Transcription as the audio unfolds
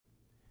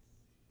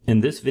In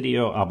this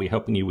video, I'll be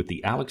helping you with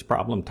the ALEKS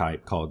problem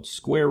type called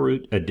square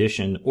root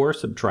addition or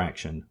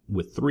subtraction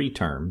with 3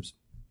 terms.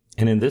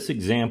 And in this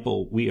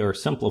example, we are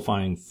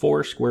simplifying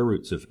 4 square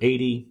roots of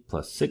 80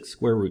 plus 6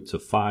 square roots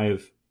of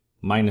 5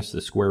 minus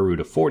the square root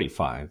of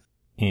 45.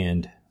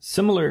 And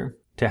similar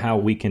to how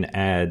we can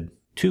add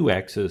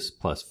 2x's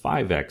plus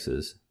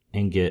 5x's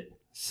and get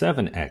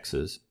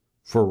 7x's,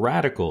 for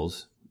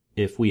radicals,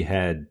 if we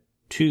had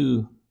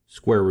 2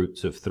 square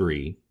roots of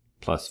 3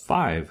 plus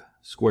 5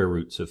 square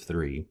roots of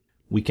 3,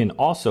 we can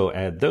also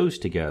add those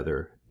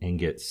together and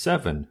get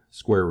 7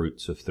 square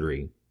roots of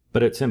 3.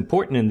 But it's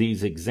important in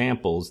these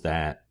examples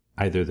that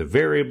either the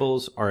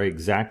variables are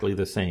exactly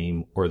the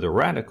same or the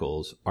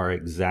radicals are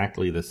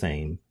exactly the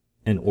same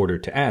in order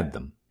to add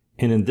them.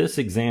 And in this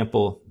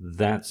example,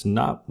 that's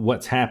not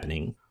what's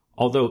happening,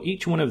 although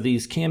each one of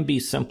these can be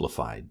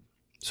simplified.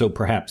 So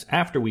perhaps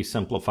after we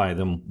simplify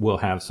them, we'll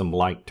have some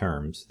like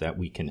terms that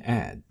we can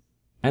add.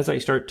 As I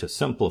start to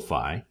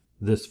simplify,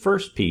 this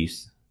first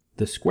piece,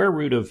 the square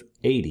root of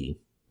 80,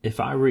 if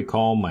I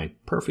recall my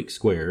perfect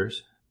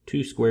squares,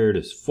 2 squared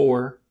is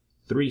 4,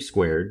 3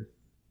 squared,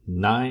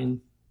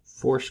 9,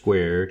 4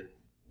 squared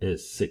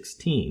is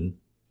 16,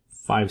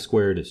 5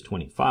 squared is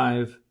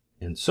 25,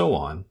 and so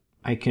on,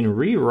 I can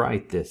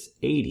rewrite this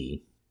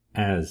 80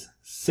 as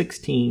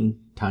 16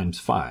 times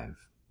 5.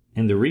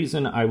 And the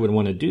reason I would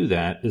want to do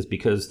that is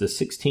because the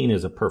 16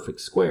 is a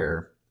perfect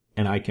square,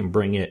 and I can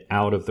bring it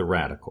out of the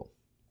radical.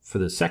 For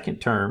the second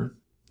term,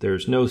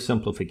 there's no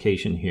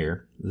simplification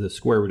here. The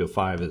square root of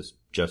 5 is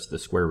just the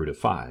square root of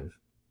 5.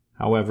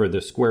 However,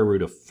 the square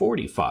root of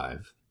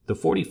 45, the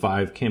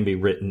 45 can be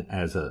written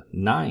as a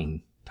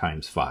 9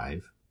 times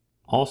 5,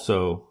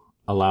 also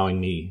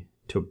allowing me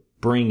to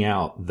bring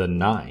out the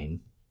 9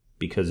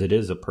 because it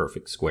is a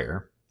perfect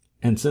square.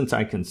 And since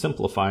I can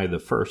simplify the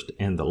first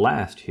and the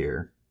last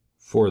here,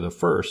 for the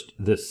first,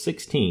 this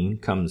 16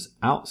 comes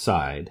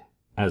outside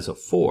as a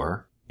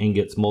 4 and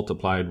gets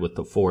multiplied with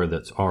the 4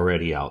 that's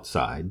already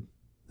outside.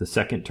 The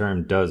second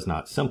term does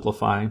not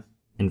simplify,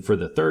 and for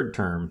the third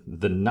term,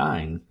 the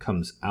 9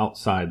 comes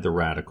outside the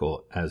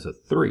radical as a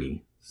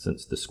 3,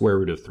 since the square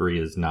root of 3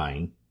 is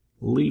 9,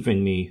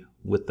 leaving me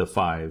with the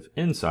 5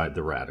 inside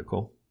the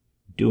radical.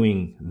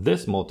 Doing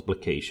this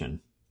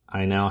multiplication,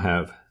 I now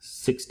have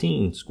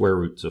 16 square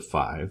roots of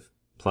 5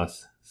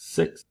 plus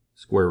 6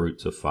 square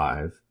roots of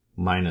 5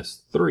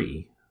 minus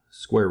 3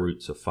 square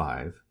roots of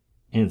 5.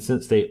 And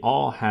since they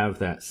all have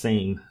that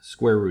same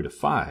square root of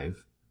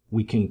 5,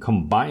 we can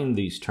combine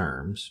these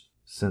terms.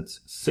 Since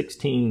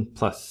 16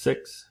 plus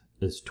 6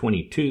 is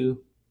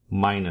 22,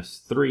 minus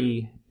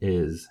 3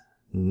 is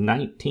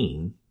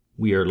 19,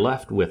 we are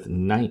left with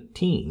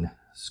 19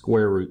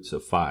 square roots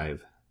of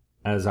 5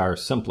 as our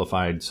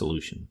simplified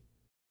solution.